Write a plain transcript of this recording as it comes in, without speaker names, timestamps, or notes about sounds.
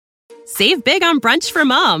Save big on brunch for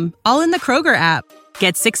mom, all in the Kroger app.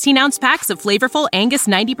 Get 16-ounce packs of flavorful Angus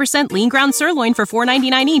 90% lean ground sirloin for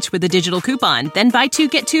 $4.99 each with a digital coupon. Then buy 2,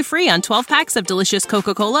 get 2 free on 12 packs of delicious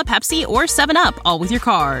Coca-Cola, Pepsi, or 7-Up, all with your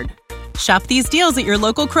card. Shop these deals at your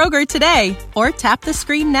local Kroger today, or tap the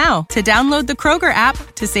screen now to download the Kroger app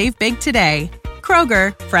to save big today.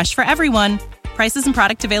 Kroger, fresh for everyone. Prices and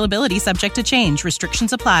product availability subject to change.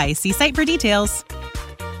 Restrictions apply. See site for details.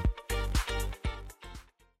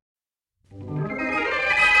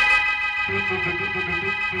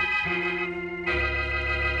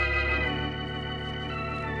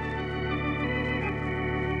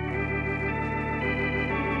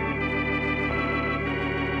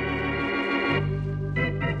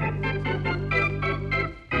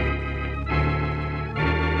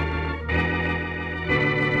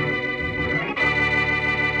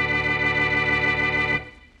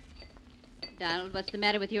 Donald, what's the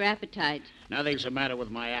matter with your appetite? Nothing's the matter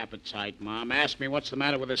with my appetite, Mom. Ask me what's the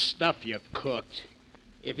matter with the stuff you cooked.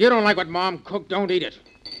 If you don't like what Mom cooked, don't eat it.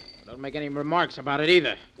 Don't make any remarks about it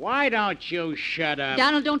either. Why don't you shut up?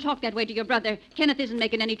 Donald, don't talk that way to your brother. Kenneth isn't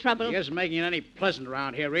making any trouble. He isn't making it any pleasant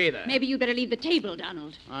around here either. Maybe you'd better leave the table,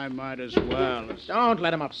 Donald. I might as well. Don't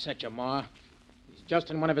let him upset you, Ma. He's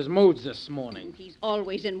just in one of his moods this morning. He's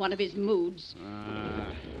always in one of his moods.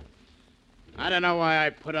 I don't know why I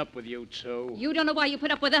put up with you two. You don't know why you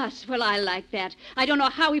put up with us. Well, I like that. I don't know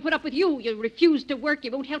how we put up with you. You refuse to work.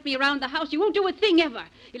 You won't help me around the house. You won't do a thing ever.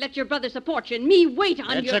 You let your brother support you and me wait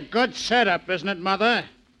on you. It's a good setup, isn't it, Mother?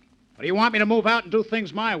 Or do you want me to move out and do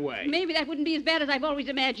things my way? Maybe that wouldn't be as bad as I've always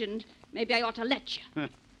imagined. Maybe I ought to let you.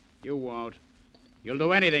 You won't. You'll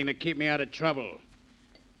do anything to keep me out of trouble.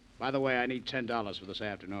 By the way, I need $10 for this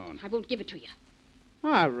afternoon. I won't give it to you.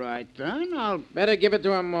 All right, then. I'll... Better give it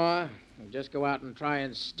to him, Ma. Just go out and try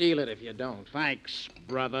and steal it if you don't. Thanks,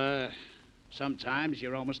 brother. Sometimes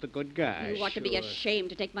you're almost a good guy. You ought to be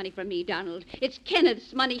ashamed to take money from me, Donald. It's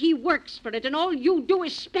Kenneth's money. He works for it, and all you do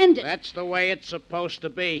is spend it. That's the way it's supposed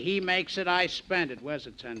to be. He makes it, I spend it. Where's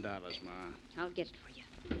the $10, Ma? I'll get it for you.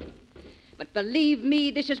 But believe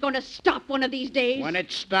me, this is going to stop one of these days. When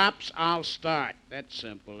it stops, I'll start. That's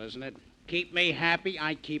simple, isn't it? Keep me happy,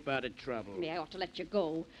 I keep out of trouble. Maybe I ought to let you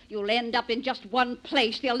go. You'll end up in just one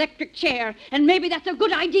place, the electric chair, and maybe that's a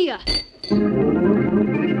good idea.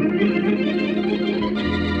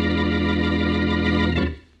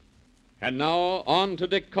 And now, on to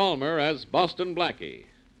Dick Calmer as Boston Blackie.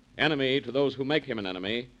 Enemy to those who make him an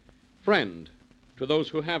enemy. Friend to those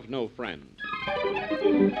who have no friend.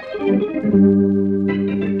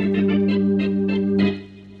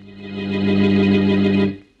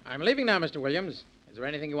 I'm leaving now, Mr. Williams. Is there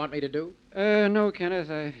anything you want me to do? No,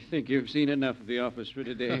 Kenneth. I think you've seen enough of the office for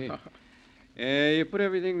today. You put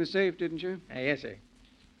everything in the safe, didn't you? Yes, sir.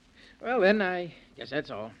 Well, then, I guess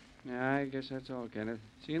that's all. I guess that's all, Kenneth.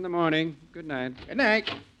 See you in the morning. Good night. Good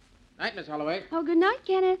night. Night, Miss Holloway. Oh, good night,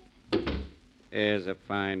 Kenneth. There's a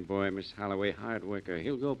fine boy, Miss Holloway. Hard worker.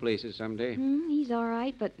 He'll go places someday. He's all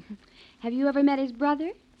right, but have you ever met his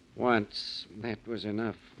brother? Once. That was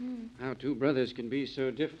enough. How two brothers can be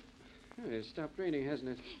so different. It's stopped raining, hasn't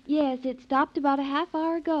it? Yes, it stopped about a half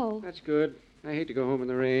hour ago. That's good. I hate to go home in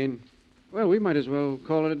the rain. Well, we might as well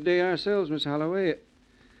call it a day ourselves, Miss Holloway.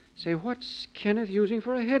 Say, what's Kenneth using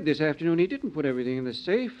for a head this afternoon? He didn't put everything in the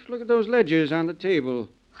safe. Look at those ledgers on the table.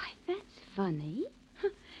 Why, that's funny.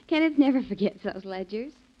 Kenneth never forgets those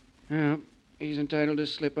ledgers. Well, he's entitled to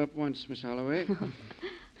slip up once, Miss Holloway.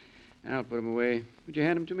 I'll put him away. Would you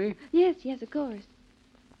hand him to me? Yes, of course.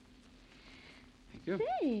 Thank you.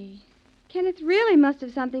 Say, Kenneth really must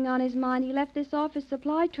have something on his mind. He left this office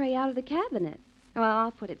supply tray out of the cabinet. Well,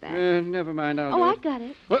 I'll put it back. Never mind, I'll do I it. got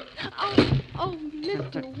it. What? Oh,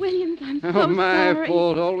 Mr. Williams, I'm so Oh, my sorry.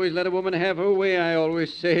 fault. Always let a woman have her way, I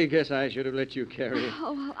always say. Guess I should have let you carry it.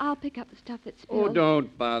 Oh, I'll pick up the stuff that's spilled. Oh,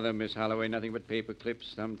 don't bother, Miss Holloway. Nothing but paper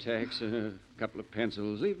clips, thumbtacks, a couple of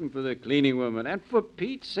pencils. Leave them for the cleaning woman. And for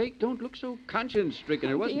Pete's sake, don't look so conscience-stricken.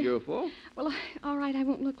 It wasn't dear. your fault. Well, all right, I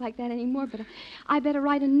won't look like that anymore, but I better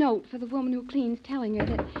write a note for the woman who cleans telling her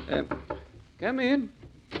that... Come in.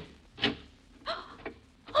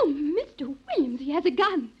 Oh, Mr. Williams, he has a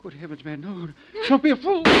gun. Good heavens, man, no. Don't be a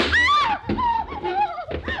fool.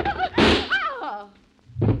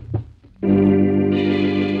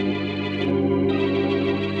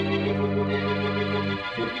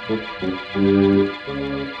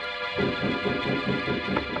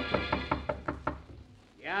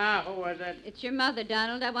 Yeah, who is it? It's your mother,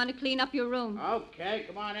 Donald. I want to clean up your room. Okay,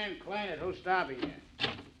 come on in, clean it. Who's stopping you?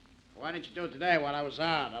 Why didn't you do it today while I was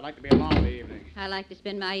out? I'd like to be alone in the evening. I like to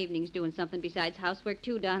spend my evenings doing something besides housework,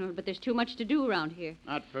 too, Donald, but there's too much to do around here.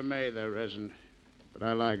 Not for me, there isn't. For But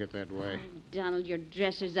I like it that way. Donald, your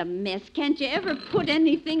dresser's a mess. Can't you ever put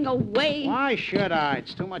anything away? Why should I?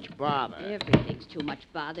 It's too much bother. Everything's too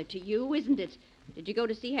much bother to you, isn't it? Did you go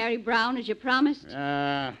to see Harry Brown as you promised?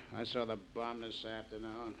 I saw the bum this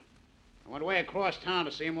afternoon. I went way across town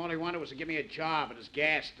to see him. All he wanted was to give me a job at his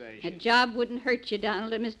gas A station. job wouldn't hurt you,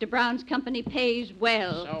 Donald, and Mr. Brown's company pays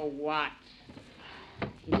well. So what?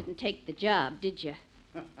 You didn't take the job, did you?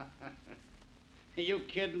 Are you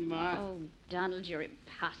kidding, Ma? Oh, Donald, you're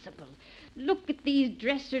impossible. Look at these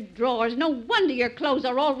dresser drawers. No wonder your clothes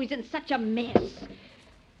are always in such a mess.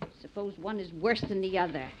 Suppose one is worse than the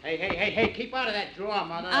other. Hey, keep out of that drawer,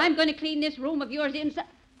 Mother. I'm going to clean this room of yours inside.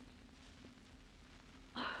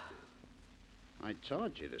 I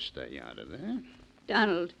told you to stay out of there.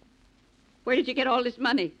 Donald, where did you get all this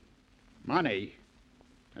money? Money?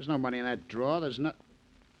 There's no money in that drawer. There's no...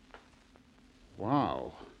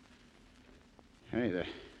 Wow. Hey,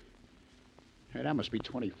 that must be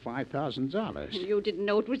 $25,000. You didn't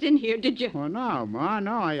know it was in here, did you? Well, no, Ma,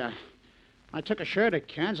 no. I took a shirt at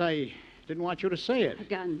Ken's. I didn't want you to see it. A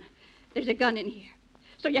gun. There's a gun in here.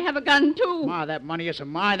 So you have a gun, too. Ma, that money isn't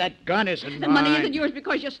mine. That gun isn't mine. The money isn't yours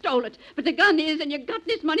because you stole it. But the gun is, and you got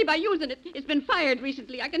this money by using it. It's been fired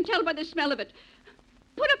recently. I can tell by the smell of it.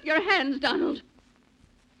 Put up your hands, Donald.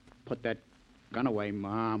 Put that gun away,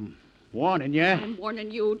 Mom. Warning you. I'm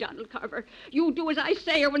warning you, Donald Carver. You do as I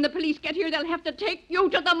say, or when the police get here, they'll have to take you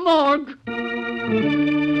to the morgue.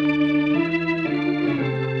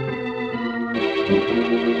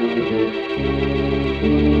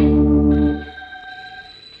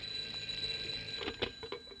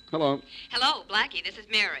 Hello. Hello, Blackie. This is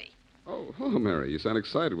Mary. Oh, hello, Mary. You sound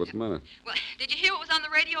excited. What's the matter? Well, did you hear what was on the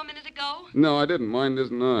radio a minute ago? No, I didn't. Mine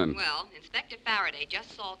isn't on. Well, Inspector Faraday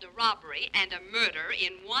just solved a robbery and a murder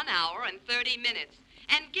in 1 hour and 30 minutes.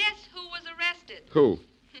 And guess who was arrested? Who?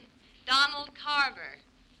 Donald Carver.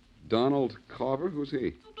 Donald Carver? Who's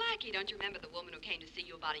he? Oh, Blackie, don't you remember the woman who came to see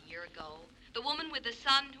you about a year ago? The woman with the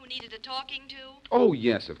son who needed a talking to? Oh,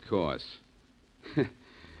 yes, of course.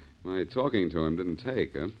 My talking to him didn't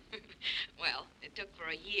take, huh? Well, it took for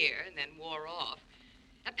a year and then wore off.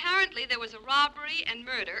 Apparently, there was a robbery and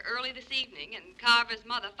murder early this evening, and Carver's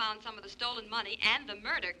mother found some of the stolen money and the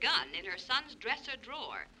murder gun in her son's dresser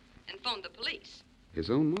drawer and phoned the police.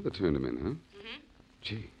 His own mother turned him in, huh? Mm-hmm.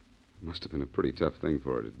 Gee, must have been a pretty tough thing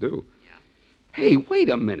for her to do. Yeah. Hey, wait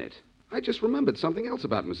a minute. I just remembered something else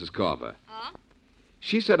about Mrs. Carver. Huh?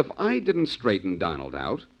 She said if I didn't straighten Donald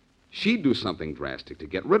out, she'd do something drastic to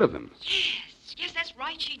get rid of him. Yes, that's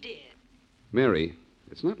right, she did. Mary,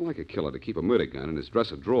 it's not like a killer to keep a murder gun in his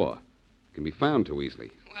dresser drawer. It can be found too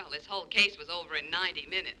easily. Well, this whole case was over in 90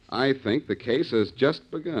 minutes. I think the case has just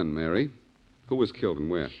begun, Mary. Who was killed and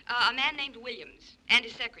where? A man named Williams and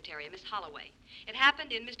his secretary, Miss Holloway. It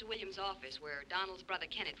happened in Mr. Williams' office where Donald's brother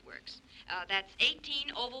Kenneth works. That's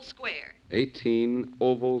 18 Oval Square. 18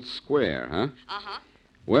 Oval Square, huh? Uh-huh.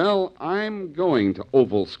 Well, I'm going to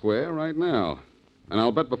Oval Square right now. And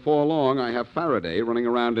I'll bet before long I have Faraday running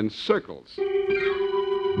around in circles.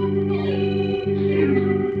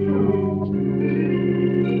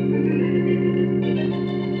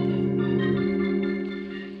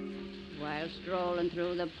 While strolling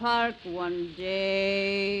through the park one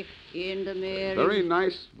day in the merry... Very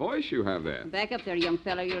nice voice you have there. Back up there, young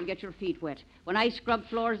fella. You'll get your feet wet. When I scrub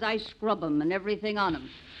floors, I scrub 'em and everything on 'em.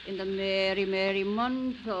 In the merry, merry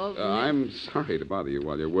month of... I'm sorry to bother you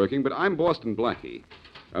while you're working, but I'm Boston Blackie.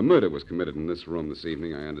 A murder was committed in this room this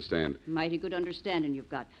evening, I understand. Mighty good understanding you've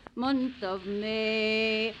got. Month of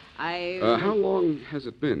May, How long has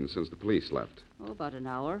it been since the police left? Oh, about an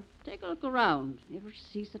hour. Take a look around. Ever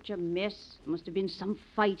see such a mess? Must have been some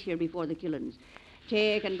fight here before the killings.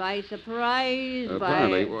 Taken by surprise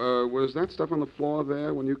Apparently. Was that stuff on the floor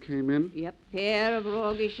there when you came in? Yep, pair of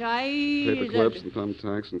roguish eyes. Paper clips and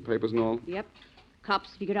thumbtacks and papers and all? Yep.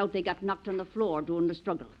 Cops figured out they got knocked on the floor during the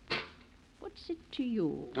struggle. What's it to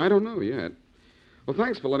you? I don't know yet. Well,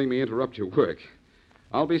 thanks for letting me interrupt your work.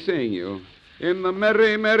 I'll be seeing you in the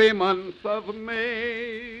merry, merry month of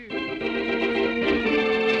May.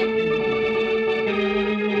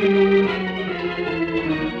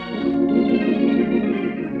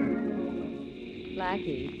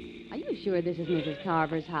 Blackie, are you sure this is Mrs.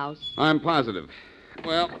 Carver's house? I'm positive.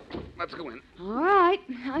 Well, let's go in. All right,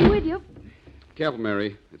 I'm with you. Careful,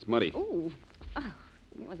 Mary. It's muddy. Ooh. Oh,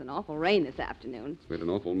 it was an awful rain this afternoon. It's made an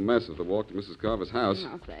awful mess of the walk to Mrs. Carver's house.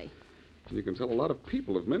 I'll say. And you can tell a lot of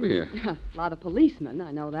people have been here. A lot of policemen,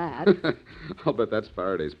 I know that. I'll bet that's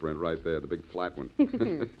Faraday's print right there, the big flat one.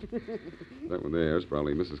 That one there is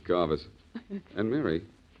probably Mrs. Carver's. And Mary,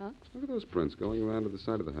 Huh? look at those prints going around to the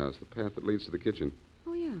side of the house, the path that leads to the kitchen.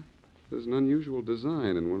 Oh, yeah. There's an unusual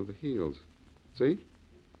design in one of the heels. See?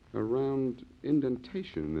 A round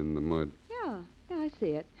indentation in the mud. Yeah, I see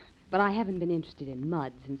it. But I haven't been interested in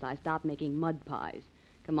mud since I stopped making mud pies.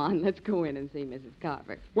 Come on, let's go in and see Mrs.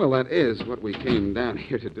 Carver. Well, that is what we came down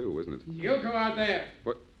here to do, isn't it? You go out there.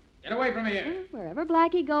 What? Get away from here. Wherever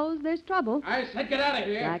Blackie goes, there's trouble. I said get out of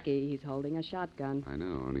here. Blackie, he's holding a shotgun. I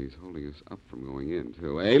know, and he's holding us up from going in,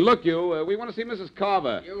 too. Hey, look, you. We want to see Mrs.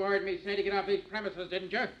 Carver. You heard me say to get off these premises,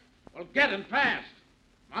 didn't you? Well, get and fast.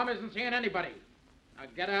 Mom isn't seeing anybody. Now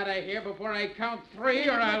get out of here before I count 3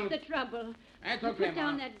 or I'll... What's the trouble? That's okay, Put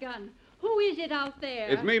down Mom. that gun. Who is it out there?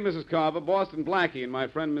 It's me, Mrs. Carver, Boston Blackie, and my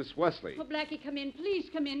friend Miss Wesley. Oh, Blackie, come in. Please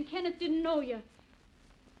come in. Kenneth didn't know you.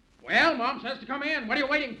 Well, Mom says to come in. What are you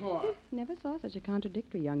waiting for? Never saw such a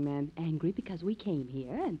contradictory young man. Angry because we came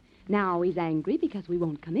here, and now he's angry because we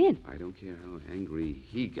won't come in. I don't care how angry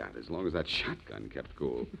he got as long as that shotgun kept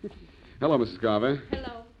cool. Hello, Mrs. Carver.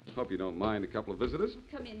 Hello. Hope you don't mind a couple of visitors.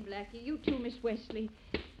 Come in, Blackie. You too, Miss Wesley.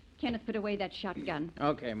 Kenneth, put away that shotgun.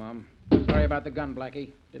 Okay, Mom. Sorry about the gun,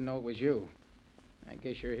 Blackie. Didn't know it was you. I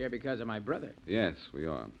guess you're here because of my brother. Yes, we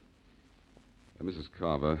are. Mrs.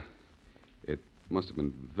 Carver, it must have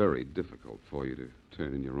been very difficult for you to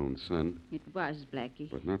turn in your own son. It was,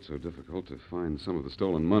 Blackie. But not so difficult to find some of the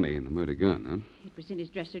stolen money in the murder gun, huh? It was in his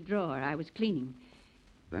dresser drawer. I was cleaning.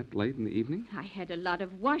 That late in the evening? I had a lot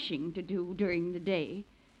of washing to do during the day.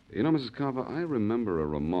 You know, Mrs. Carver, I remember a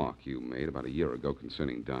remark you made about a year ago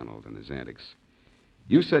concerning Donald and his antics.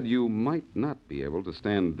 You said you might not be able to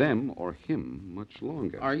stand them or him much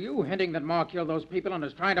longer. Are you hinting that Ma killed those people and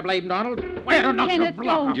is trying to blame Donald? Wait, or not Kenneth, your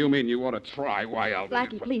block. You mean you ought to try? Why, I'll...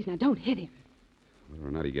 Blackie, please, now don't hit him. Whether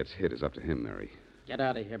or not he gets hit is up to him, Mary. Get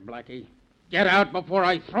out of here, Blackie. Get out before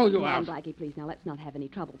I throw you Come on, out. Blackie, please, now let's not have any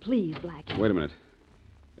trouble. Please, Blackie. Wait a minute.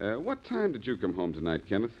 What time did you come home tonight,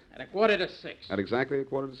 Kenneth? At 5:45. At exactly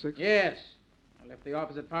 5:45? Yes. I left the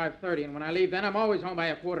office at 5:30, and when I leave then, I'm always home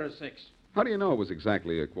by 5:45. How do you know it was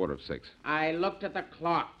exactly 5:45? I looked at the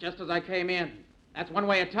clock just as I came in. That's one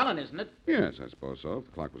way of telling, isn't it? Yes, I suppose so. If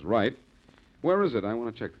the clock was right. Where is it? I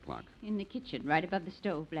want to check the clock. In the kitchen, right above the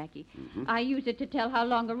stove, Blackie. Mm-hmm. I use it to tell how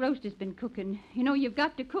long a roast has been cooking. You know, you've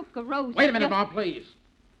got to cook a roast. Wait a minute, Mom, please.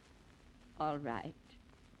 All right.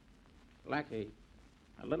 Blackie,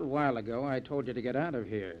 a little while ago, I told you to get out of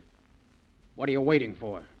here. What are you waiting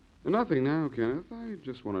for? Nothing now, Kenneth. I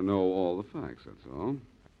just want to know all the facts, that's all.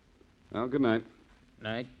 Well, good night.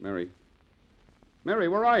 Night. Mary. Mary,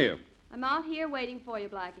 where are you? I'm out here waiting for you,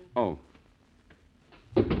 Blackie. Oh.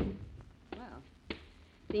 Well,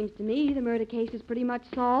 seems to me the murder case is pretty much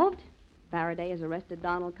solved. Faraday has arrested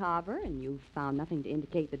Donald Carver, and you've found nothing to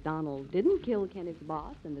indicate that Donald didn't kill Kenneth's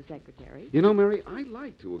boss and the secretary. You know, Mary, I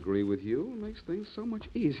like to agree with you. It makes things so much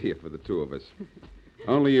easier for the two of us.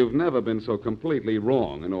 Only you've never been so completely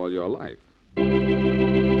wrong in all your life.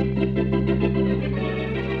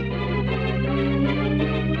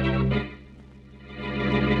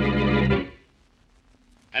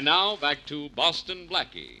 And now, back to Boston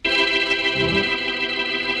Blackie.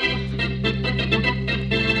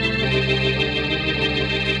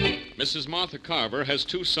 Mrs. Martha Carver has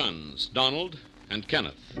 2 sons, Donald and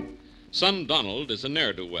Kenneth. Son Donald is a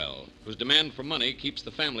ne'er-do-well, whose demand for money keeps the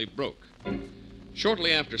family broke.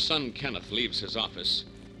 Shortly after son Kenneth leaves his office,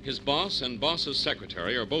 his boss and boss's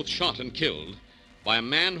secretary are both shot and killed by a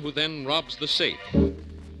man who then robs the safe.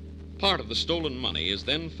 Part of the stolen money is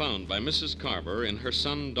then found by Mrs. Carver in her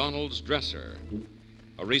son Donald's dresser.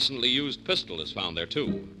 A recently used pistol is found there,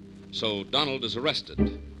 too. So Donald is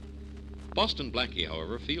arrested. Boston Blackie,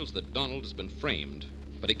 however, feels that Donald has been framed,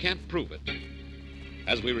 but he can't prove it.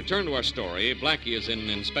 As we return to our story, Blackie is in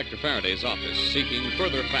Inspector Faraday's office seeking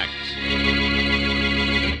further facts.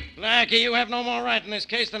 Blackie, you have no more right in this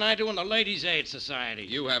case than I do in the Ladies' Aid Society.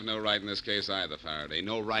 You have no right in this case either, Faraday.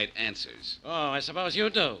 No right answers. Oh, I suppose you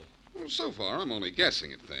do. Well, so far, I'm only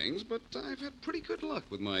guessing at things, but I've had pretty good luck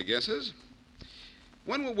with my guesses.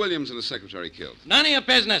 When were Williams and the secretary killed? None of your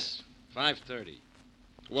business. 5:30.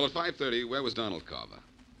 Well, at 5:30, where was Donald Carver?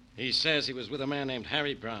 He says he was with a man named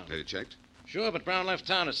Harry Brown. Had you checked? Sure, but Brown left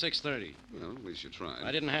town at 6:30. Well, at least you tried.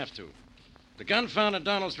 I didn't have to. The gun found in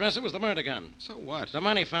Donald's dresser was the murder gun. So what? The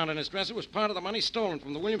money found in his dresser was part of the money stolen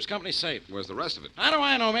from the Williams Company safe. Where's the rest of it? How do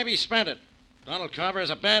I know? Maybe he spent it. Donald Carver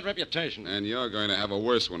has a bad reputation. And you're going to have a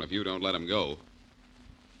worse one if you don't let him go.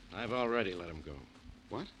 I've already let him go.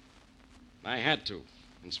 What? I had to,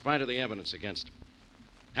 in spite of the evidence against him.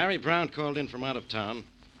 Harry Brown called in from out of town,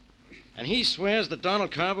 and he swears that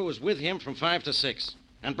Donald Carver was with him from 5 to 6.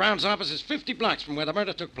 And Brown's office is 50 blocks from where the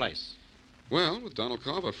murder took place. Well, with Donald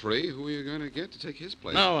Carver free, who are you going to get to take his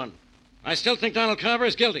place? No one. I still think Donald Carver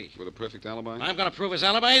is guilty. With a perfect alibi? I'm going to prove his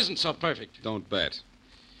alibi isn't so perfect. Don't bet.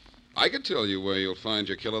 I could tell you where you'll find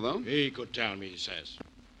your killer, though. He could tell me, he says.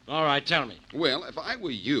 All right, tell me. Well, if I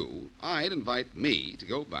were you, I'd invite me to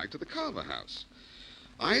go back to the Carver house.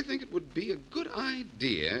 I think it would be a good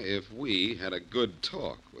idea if we had a good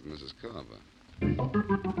talk with Mrs. Carver.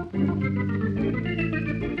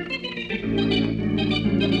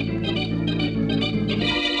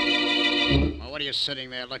 Well, what are you sitting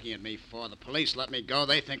there looking at me for? The police let me go.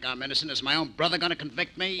 They think I'm innocent. Is my own brother going to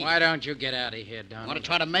convict me? Why don't you get out of here, Donald? Want to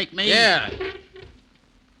try to make me? Yeah.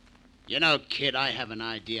 You know, kid, I have an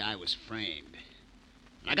idea I was framed.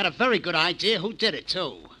 And I got a very good idea who did it,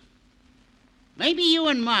 too. Maybe you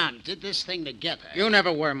and Mom did this thing together. You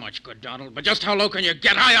never were much good, Donald, but just how low can you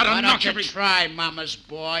get? I ought to Why knock don't you try, Mama's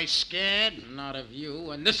boy? Scared? Not of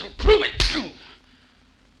you, and this'll prove it.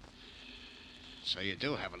 So you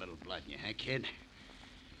do have a little blood in you, huh, kid?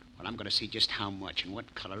 Well, I'm going to see just how much and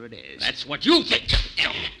what color it is. That's what you think.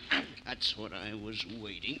 That's what I was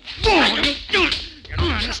waiting. All right,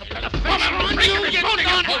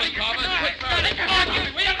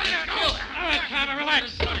 Carver,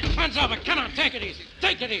 relax. Fun's over. Come on, take it easy.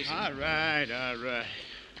 Take it easy. All right.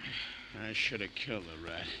 I should have killed the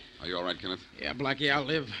rat. Are you all right, Kenneth? Yeah, Blackie, I'll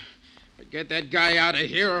live. But get that guy out of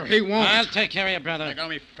here or he won't. I'll take care of you, brother. Let go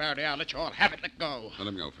me, Faraday. I'll let you all have it. Let go. Let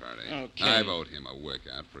him go, Faraday. Okay. I've owed him a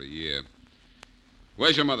workout for a year.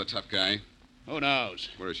 Where's your mother, tough guy? Who knows?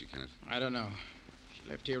 Where is she, Kenneth? I don't know. She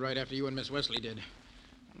left here right after you and Miss Wesley did.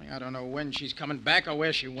 Only I don't know when she's coming back or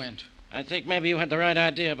where she went. I think maybe you had the right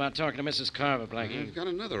idea about talking to Mrs. Carver, Blackie. I've got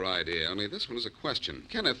another idea, only this one is a question.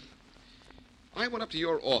 Kenneth, I went up to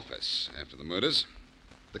your office after the murders.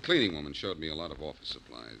 The cleaning woman showed me a lot of office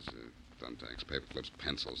supplies. Thumbtacks, paper clips,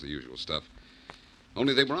 pencils, the usual stuff.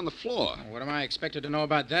 Only they were on the floor. What am I expected to know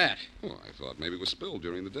about that? Oh, I thought maybe it was spilled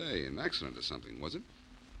during the day. An accident or something, was it?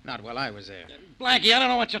 Not while I was there. Blackie, I don't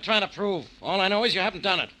know what you're trying to prove. All I know is you haven't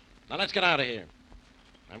done it. Now, let's get out of here.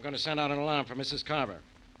 I'm going to send out an alarm for Mrs. Carver.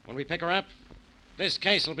 When we pick her up, this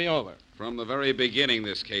case will be over. From the very beginning,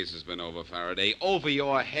 this case has been over, Faraday. Over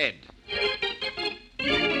your head.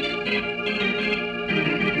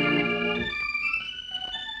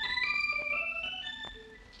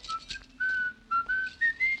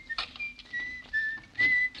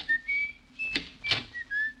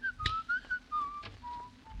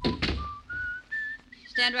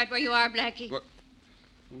 Stand right where you are, Blackie. What?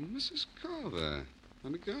 Well, Mrs. Carver,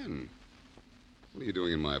 and a gun. What are you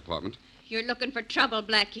doing in my apartment? You're looking for trouble,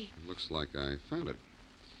 Blackie. Looks like I found it.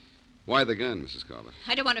 Why the gun, Mrs. Carver?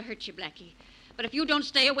 I don't want to hurt you, Blackie. But if you don't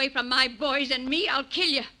stay away from my boys and me, I'll kill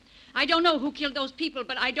you. I don't know who killed those people,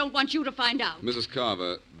 but I don't want you to find out. Mrs.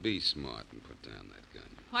 Carver, be smart and put down that gun.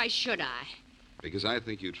 Why should I? Because I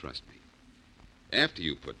think you trust me. After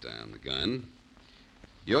you put down the gun,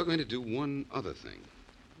 you're going to do one other thing.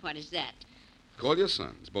 What is that? Call your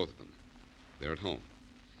sons, both of them. They're at home.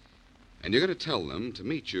 And you're going to tell them to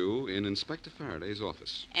meet you in Inspector Faraday's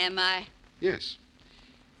office. Am I? Yes.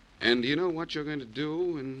 And do you know what you're going to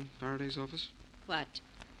do in Faraday's office? What?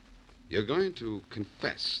 You're going to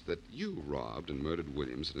confess that you robbed and murdered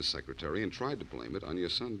Williams and his secretary and tried to blame it on your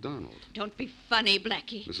son, Donald. Don't be funny,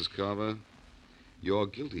 Blackie. Mrs. Carver, your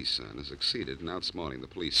guilty son has succeeded in outsmarting the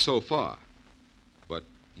police so far. But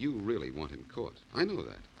you really want him caught. I know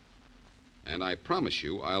that. And I promise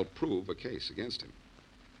you I'll prove a case against him.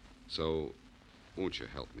 So, won't you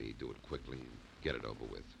help me do it quickly and get it over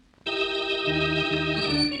with?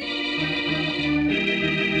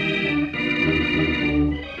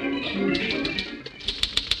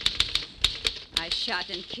 I shot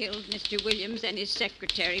and killed Mr. Williams and his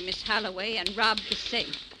secretary, Miss Holloway, and robbed the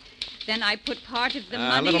safe. Then I put part of the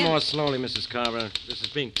money... A little in... more slowly, Mrs. Carver. This is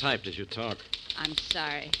being typed as you talk. I'm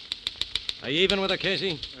sorry. Are you even with her,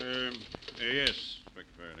 Casey? Yes,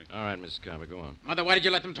 Inspector Faraday. All right, Mrs. Carver, go on. Mother, why did you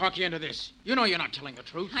let them talk you into this? You know you're not telling the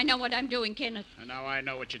truth. I know what I'm doing, Kenneth. And now I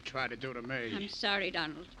know what you tried to do to me. I'm sorry,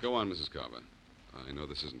 Donald. Go on, Mrs. Carver. I know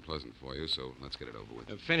this isn't pleasant for you, so let's get it over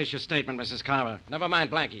with. Finish your statement, Mrs. Carver. Never mind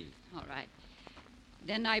Blackie. All right.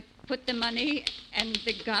 Then I put the money and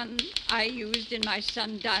the gun I used in my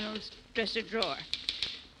son Donald's dresser drawer.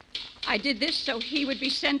 I did this so he would be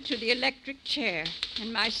sent to the electric chair,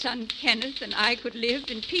 and my son Kenneth and I could live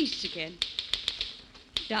in peace again.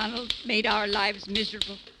 Donald made our lives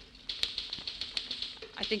miserable.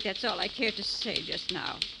 I think that's all I care to say just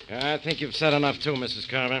now. I think you've said enough, too, Mrs.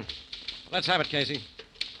 Carver. Let's have it, Casey.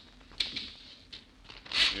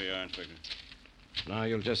 Here you are, Inspector. Now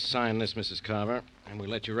you'll just sign this, Mrs. Carver, and we'll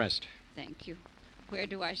let you rest. Thank you. Where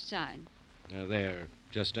do I sign? There,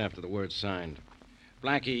 just after the word signed.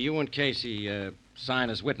 Blackie, you and Casey, sign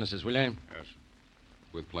as witnesses, will you? Yes.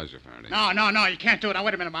 With pleasure, Faraday. No, you can't do it. Now,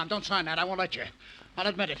 wait a minute, Mom. Don't sign that. I won't let you. I'll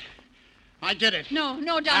admit it. I did it. No, I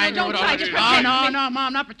Donald, don't knew it try all. to protect No, me. Mom,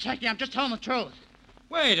 I'm not protecting you. I'm just telling the truth.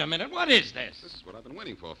 Wait a minute. What is this? This is what I've been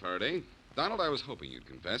waiting for, Faraday. Donald, I was hoping you'd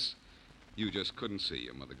confess. You just couldn't see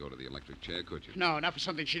your mother go to the electric chair, could you? No, not for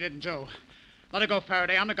something she didn't do. Let her go,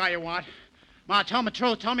 Faraday. I'm the guy you want. Ma, tell me the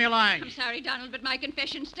truth. Tell me you're lying. I'm sorry, Donald, but my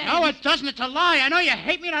confession stands. No, it doesn't. It's a lie. I know you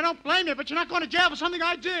hate me and I don't blame you, but you're not going to jail for something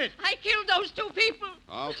I did. I killed those two people.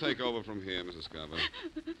 I'll take over from here, Mrs. Carver.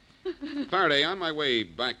 Faraday, on my way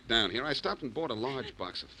back down here, I stopped and bought a large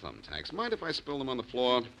box of thumbtacks. Mind if I spill them on the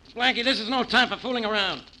floor? Blackie, this is no time for fooling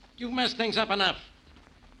around. You've messed things up enough.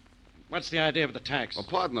 What's the idea of the tax? Well,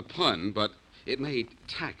 pardon the pun, but it may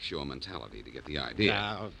tax your mentality to get the idea.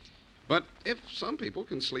 Now, But if some people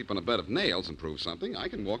can sleep on a bed of nails and prove something, I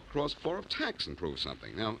can walk across a floor of tacks and prove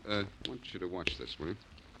something. Now, I want you to watch this, will you?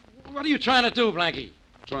 what are you trying to do, Blackie?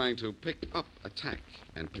 Trying to pick up a tack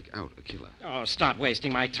and pick out a killer. Oh, stop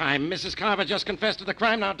wasting my time. Mrs. Carver just confessed to the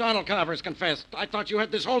crime. Now Donald Carver has confessed. I thought you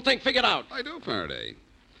had this whole thing figured out. I do, Faraday.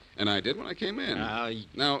 And I did when I came in.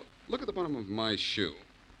 Now, look at the bottom of my shoe.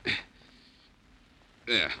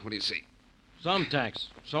 There, what do you see? Thumbtacks.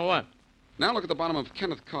 So what? Now look at the bottom of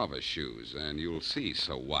Kenneth Carver's shoes, and you'll see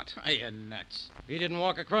so what. Are you nuts? He didn't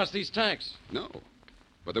walk across these tacks. No.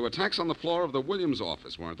 But there were tacks on the floor of the Williams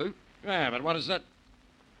office, weren't there? Yeah, but what is that?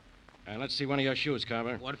 Let's see one of your shoes,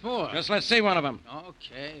 Carver. What for? Just let's see one of them.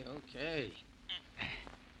 Okay.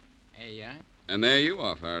 There you are. And there you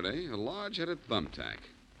are, Faraday, a large-headed thumbtack.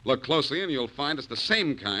 Look closely, and you'll find it's the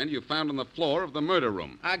same kind you found on the floor of the murder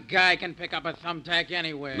room. A guy can pick up a thumbtack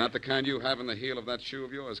anywhere. Not the kind you have in the heel of that shoe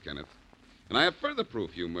of yours, Kenneth. And I have further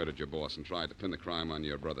proof you murdered your boss and tried to pin the crime on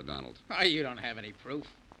your brother Donald. Oh, you don't have any proof.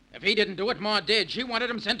 If he didn't do it, Ma did. She wanted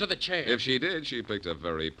him sent to the chair. If she did, she picked a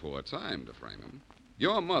very poor time to frame him.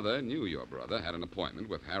 Your mother knew your brother had an appointment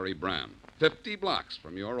with Harry Brown, 50 blocks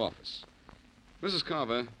from your office. Mrs.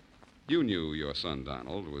 Carver, you knew your son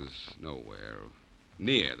Donald was nowhere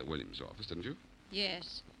near the Williams office, didn't you?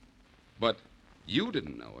 Yes. But you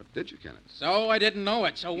didn't know it, did you, Kenneth? So I didn't know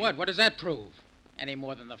it. So what? What does that prove? Any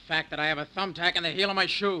more than the fact that I have a thumbtack in the heel of my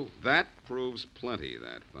shoe. That proves plenty,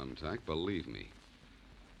 that thumbtack, believe me.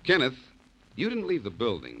 Kenneth, you didn't leave the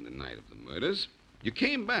building the night of the murders. You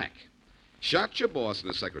came back, shot your boss and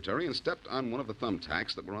his secretary, and stepped on one of the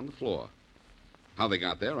thumbtacks that were on the floor. How they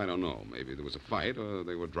got there, I don't know. Maybe there was a fight, or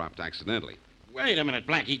they were dropped accidentally. Wait a minute,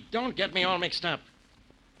 Blackie. Don't get me all mixed up.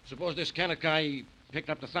 Suppose this Kenneth guy picked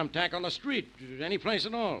up the thumbtack on the street, any place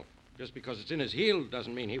at all. Just because it's in his heel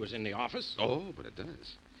doesn't mean he was in the office. Oh, but it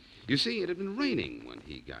does. You see, it had been raining when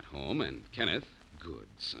he got home, and Kenneth, good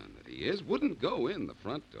son that he is, wouldn't go in the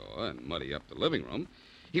front door and muddy up the living room.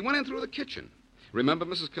 He went in through the kitchen. Remember,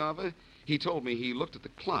 Mrs. Carver? He told me he looked at the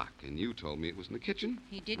clock, and you told me it was in the kitchen.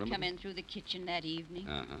 He did Remember? come in through the kitchen that evening.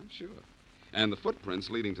 Sure. And the footprints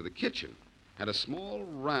leading to the kitchen had a small,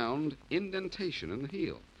 round indentation in the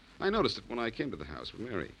heel. I noticed it when I came to the house with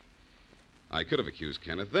Mary. I could have accused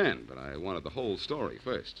Kenneth then, but I wanted the whole story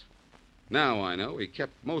first. Now I know he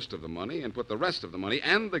kept most of the money and put the rest of the money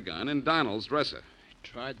and the gun in Donald's dresser.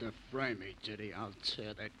 Tried to frame me, did he? I'll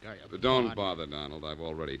tear that guy up. But don't bother, Donald. I've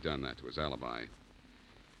already done that to his alibi.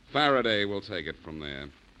 Faraday will take it from there.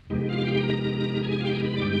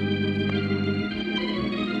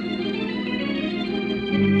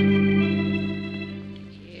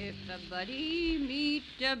 If a buddy meet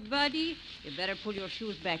a buddy, you better pull your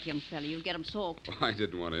shoes back, young fella. You'll get 'em soaked. I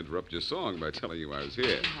didn't want to interrupt your song by telling you I was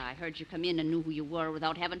here. I heard you come in and knew who you were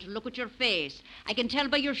without having to look at your face. I can tell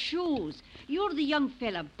by your shoes. You're the young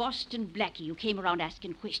fella, Boston Blackie, who came around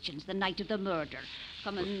asking questions the night of the murder.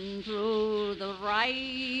 Coming through the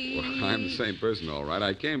right. Well, I'm the same person, all right.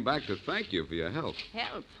 I came back to thank you for your help.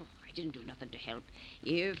 Help? Oh, I didn't do nothing to help.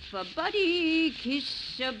 If a buddy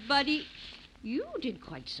kiss a buddy... You did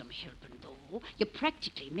quite some helping, though. You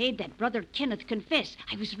practically made that brother Kenneth confess.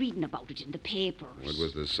 I was reading about it in the papers. Well, it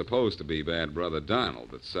was the supposed to be bad brother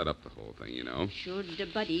Donald that set up the whole thing, you know. Should a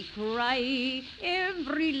buddy cry,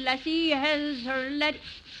 every lassie has her lad...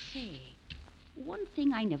 Say, one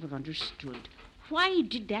thing I never understood. Why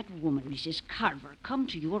did that woman, Mrs. Carver, come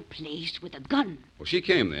to your place with a gun? Well, she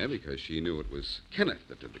came there because she knew it was Kenneth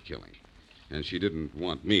that did the killing. And she didn't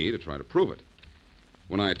want me to try to prove it.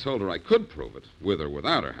 When I told her I could prove it, with or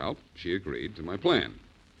without her help, she agreed to my plan.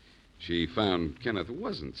 She found Kenneth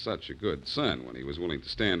wasn't such a good son when he was willing to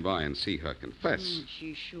stand by and see her confess.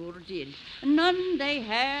 She sure did. None they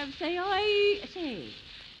have, say I. Say,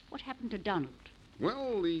 what happened to Donald?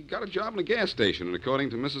 Well, he got a job in a gas station, and according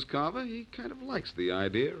to Mrs. Carver, he kind of likes the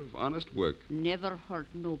idea of honest work. Never hurt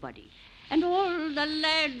nobody. and all the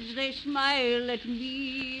lads, they smile at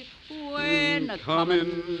me when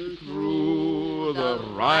coming through the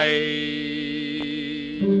ride.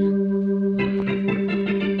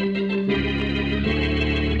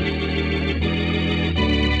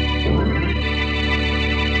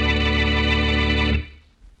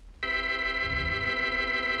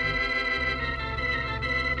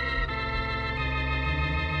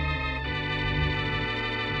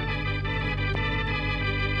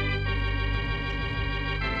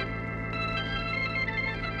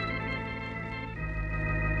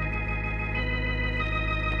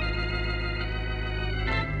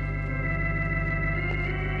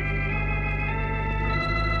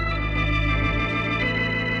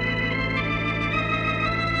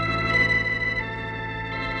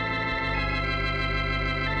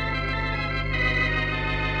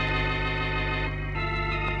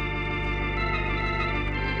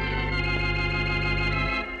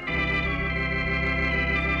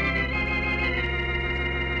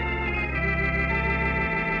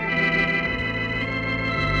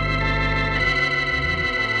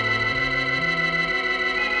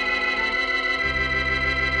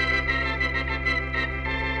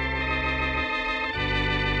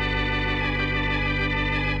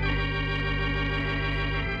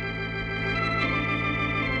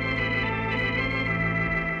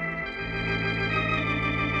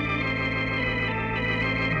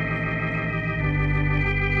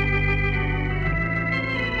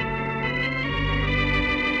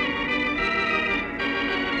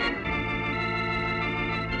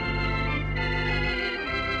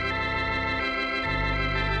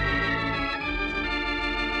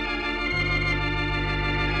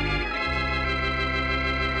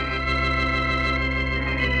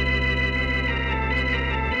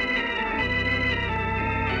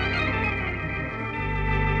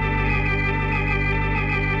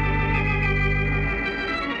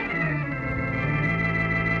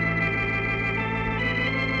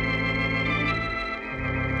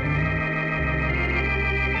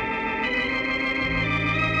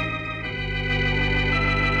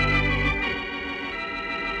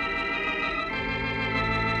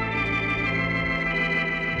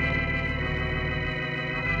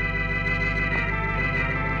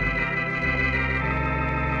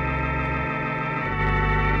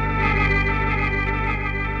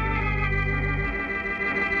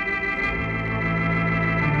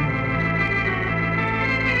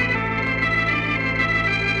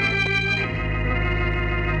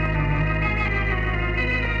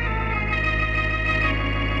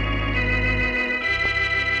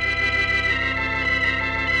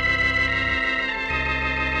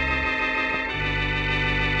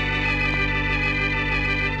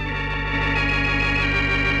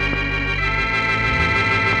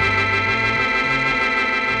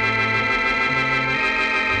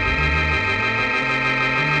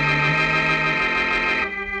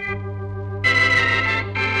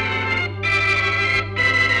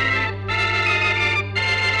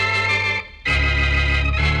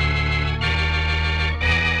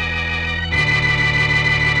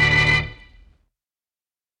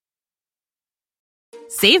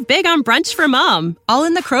 Save big on brunch for mom, all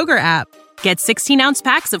in the Kroger app. Get 16-ounce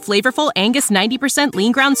packs of flavorful Angus 90%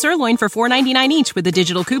 lean ground sirloin for $4.99 each with a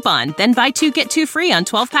digital coupon. Then buy 2, get 2 free on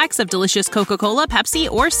 12 packs of delicious Coca-Cola, Pepsi,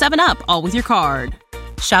 or 7-Up, all with your card.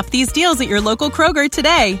 Shop these deals at your local Kroger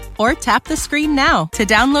today, or tap the screen now to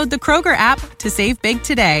download the Kroger app to save big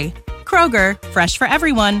today. Kroger, fresh for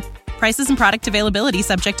everyone. Prices and product availability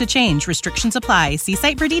subject to change. Restrictions apply. See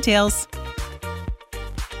site for details.